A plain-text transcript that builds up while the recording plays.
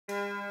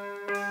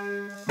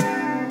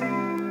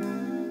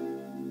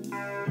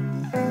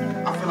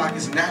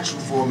it's natural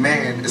for a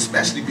man,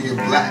 especially being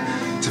black,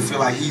 to feel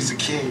like he's a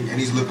king and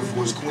he's looking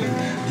for his queen.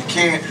 You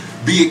can't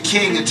be a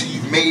king until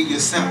you've made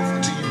yourself,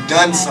 until you've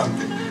done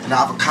something. And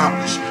I've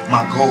accomplished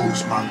my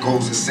goals. My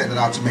goals are set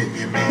out to make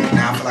me a man.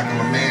 Now I feel like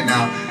I'm a man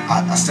now.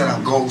 I set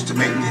out goals to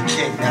make me a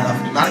king. Now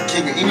I'm not a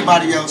king of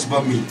anybody else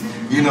but me.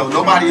 You know,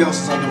 nobody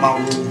else is under my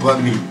rule but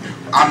me.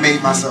 I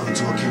made myself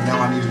into a king. Now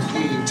I need a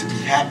queen to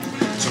be happy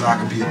so that I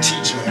can be a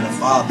teacher and a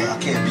father. I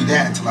can't be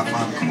that until I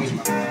find a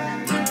queen.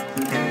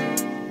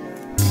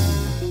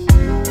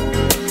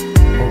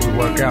 Hope we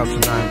work out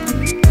tonight.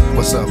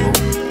 What's up, bro?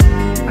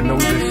 I know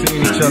we've been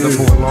seeing each other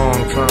for a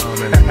long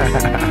time,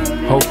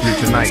 and hopefully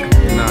tonight can be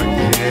night.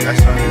 Yeah,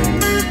 that's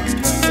right.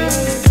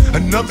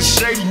 Another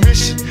shady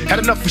mission, had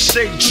enough of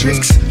shady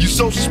tricks. You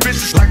so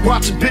suspicious, like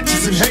watching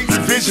pictures and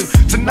hating vision.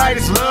 Tonight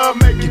is love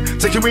making,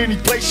 take you any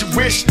place you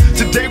wish.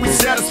 Today we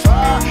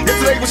satisfied,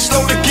 yesterday was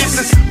slow to get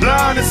this.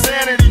 Blind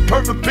insanity,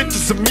 perfect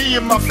pictures of me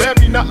and my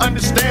family, not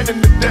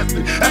understanding the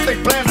destiny that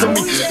they plan for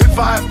me. If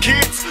I have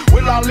kids,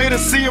 will I live to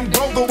see them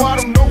grow? Though I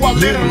don't know, I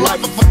live a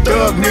life of a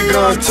thug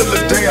nigga until the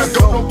day I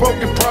go. No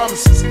broken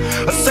promises,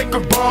 a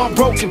sacred bond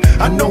broken.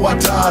 I know I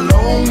die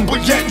alone,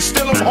 but yet and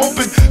still I'm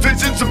hoping.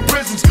 Visions of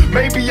prisons,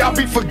 maybe I'll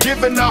be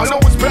forgiven. I know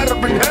it's better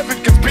in heaven,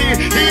 cause being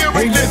here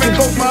ain't living.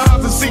 Close my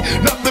eyes and see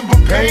nothing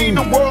but pain.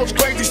 The world's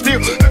crazy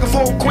still, looking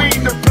for a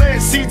queen to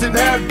plant seeds and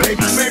have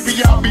babies.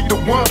 Maybe I'll be the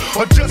one,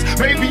 or just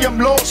maybe I'm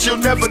lost. You'll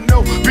never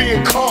know,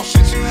 being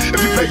cautious.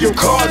 If you play your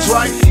cards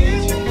right,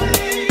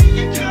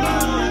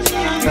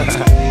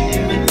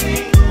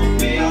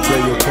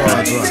 play your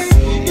cards right.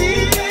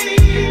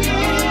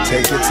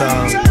 Take your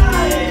time.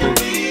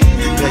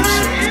 Be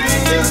patient.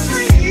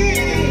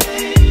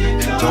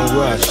 Don't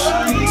rush.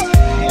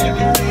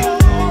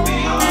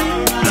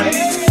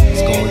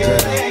 It's going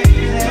down.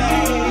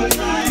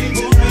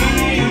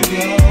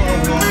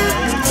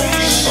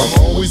 I'm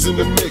always in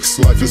the mix,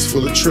 life is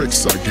full of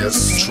tricks, I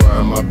guess.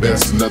 Trying my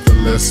best,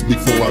 nothing less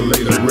before I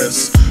lay to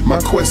rest. My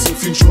quest in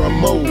future I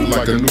mold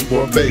like a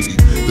newborn baby.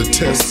 The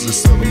test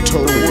is seldom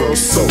told, the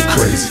world's so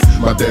crazy.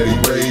 My daddy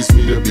raised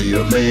me to be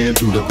a man,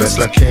 do the best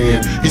I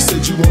can. He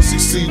said you won't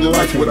succeed in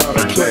life without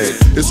a plan.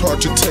 It's hard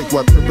to take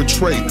why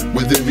perpetrate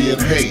with envy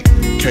and hate.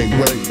 Can't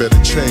wait,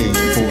 better change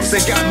before they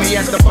got me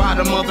at the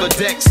bottom of the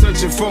deck,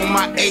 searching for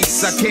my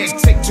ace. I can't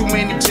take too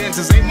many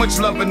chances, ain't much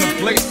love in the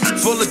place.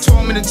 Full of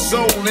tormented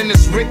soul, and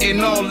it's written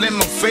all in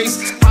my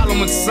face. Hollow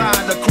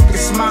inside, a crooked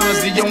smile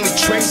is the only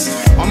trace.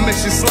 My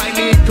mission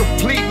slightly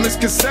incomplete,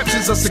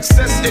 misconceptions of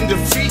success and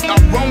defeat. I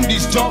roam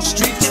these dark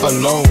streets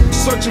alone,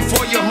 searching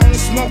for your home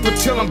smoke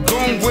until I'm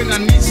gone. When I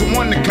need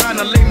someone to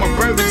kinda lay my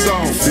burdens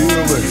on.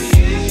 Feel it.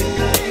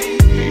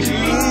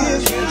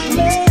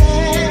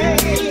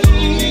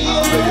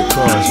 Play your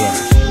cards right.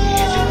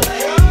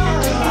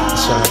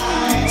 That's right.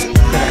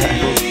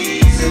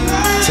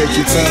 Take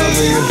your time,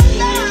 man.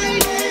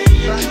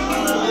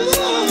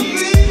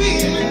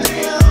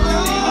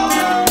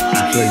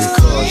 Play your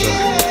cards right.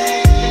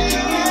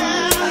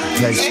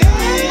 Patient.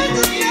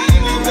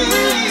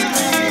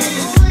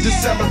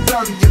 December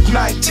 30th,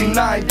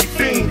 1990,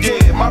 fiend,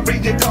 yeah, my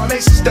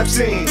reincarnation steps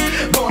in.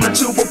 Born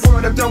into a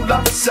world that don't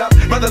love itself,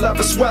 rather love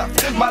is wealth.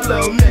 My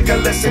little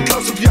nigga, listen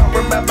close if y'all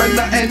remember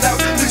nothing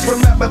else. Please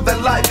remember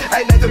that life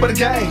ain't nothing but a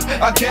game,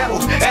 a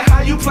gamble. And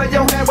how you play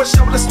your hand will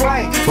show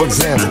display. For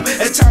example,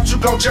 at times you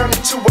gon' journey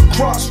to a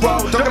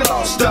crossroad. Don't get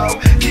lost though,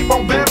 keep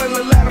on barreling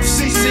and let them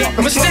see.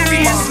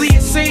 Mysteriously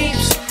it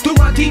seems, through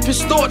my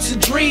deepest thoughts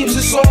and dreams,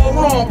 it's all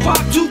wrong.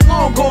 Pop too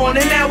long gone,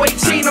 and now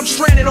 18, I'm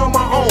stranded on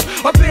my own.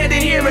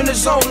 Abandoned here in the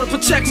zone to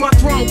protect my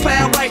throne.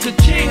 Pal like a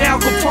king, Al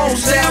Capone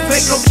style.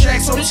 Pay no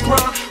checks on this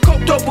grind.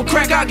 Coked up with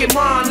crack, I get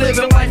mine.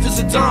 Living life as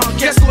a dime.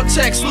 Guess what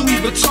text, Louis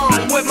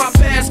Vuitton. With my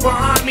past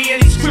behind me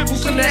and these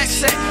crippled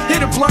connects that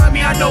hit it blind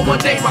me. I know one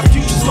day my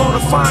future's gonna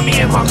find me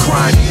in my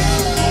crime.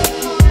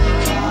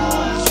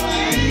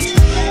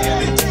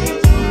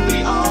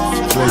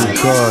 Play your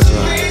cards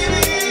right.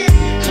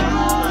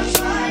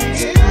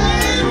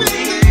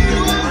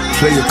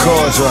 Play your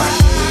cards right.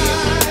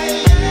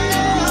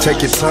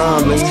 Take your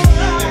time, man.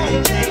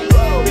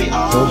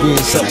 Don't be in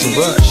such a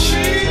rush.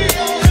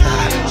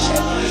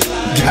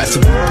 Got to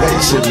be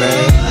patient,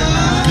 man.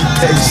 Be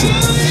patient.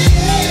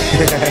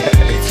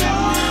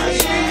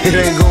 It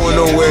ain't going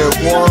nowhere at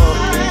one.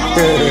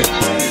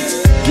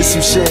 Get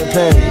some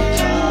champagne.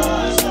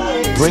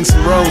 Bring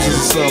some roses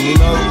or something, you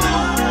know?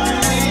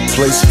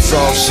 Play some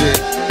soft shit.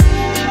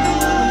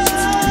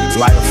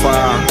 Light a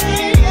fire.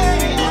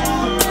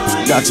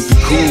 Got to be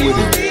cool with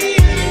it.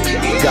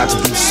 Got to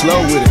be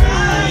slow with it.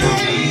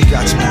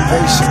 Got to be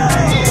patient.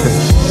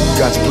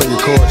 Got to play your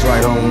chords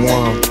right on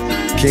one.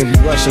 Can't be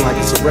rushing like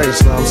it's a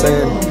race, know what I'm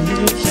saying?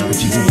 If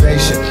you be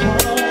patient,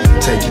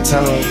 take your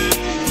time,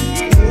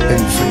 and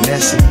you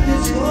finesse it.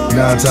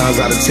 9 times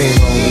out of 10,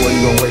 homeboy,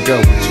 you gonna wake up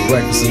with your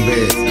breakfast in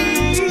bed.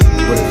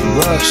 But if you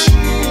rush,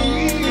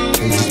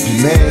 and just be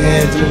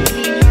manhandling,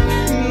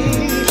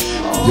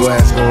 your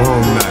ass going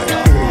home tonight.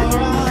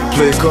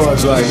 Play your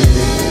cards right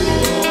here.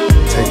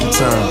 Take your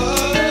time.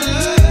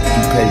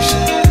 Be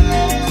patient.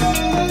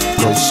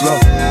 Go slow.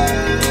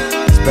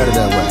 It's better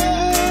that way.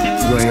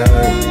 You ain't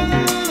heard?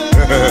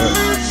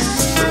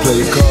 Play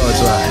your cards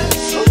right.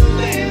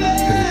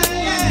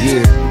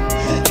 Yeah.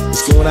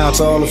 It's going out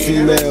to all the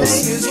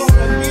females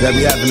that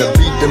be having to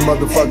beat them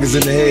motherfuckers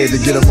in the head to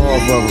get them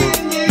off of them.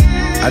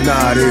 I know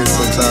how it is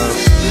sometimes.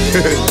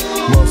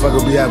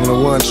 Motherfucker be having a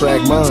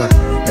one-track mind.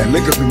 That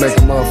liquor be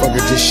making motherfucker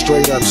just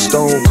straight up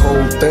stone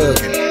cold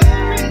thuggin'.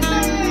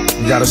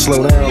 You gotta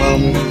slow down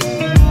on me.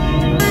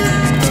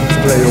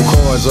 Play your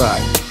cards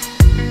right.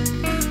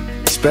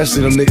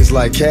 Especially them niggas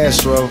like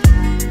Castro.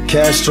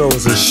 Castro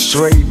is a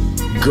straight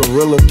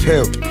gorilla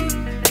pimp.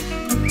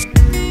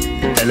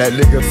 And that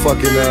nigga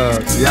fucking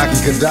Yaki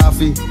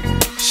Gaddafi,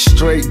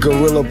 straight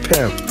gorilla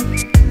pimp.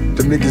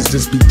 The niggas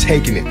just be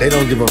taking it. They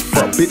don't give a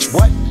fuck. Bitch,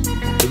 what?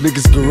 The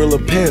niggas gorilla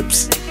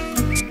pimps.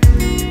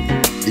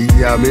 You know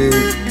what I mean?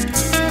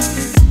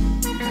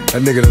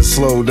 That nigga done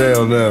slowed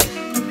down now.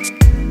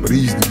 But he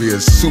used to be a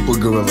super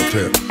gorilla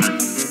pimp.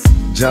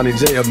 Johnny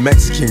J, a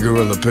Mexican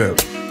gorilla pimp.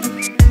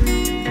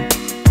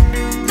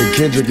 And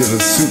Kendrick is a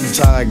suit and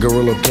tie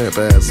gorilla pimp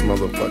ass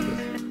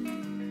motherfucker.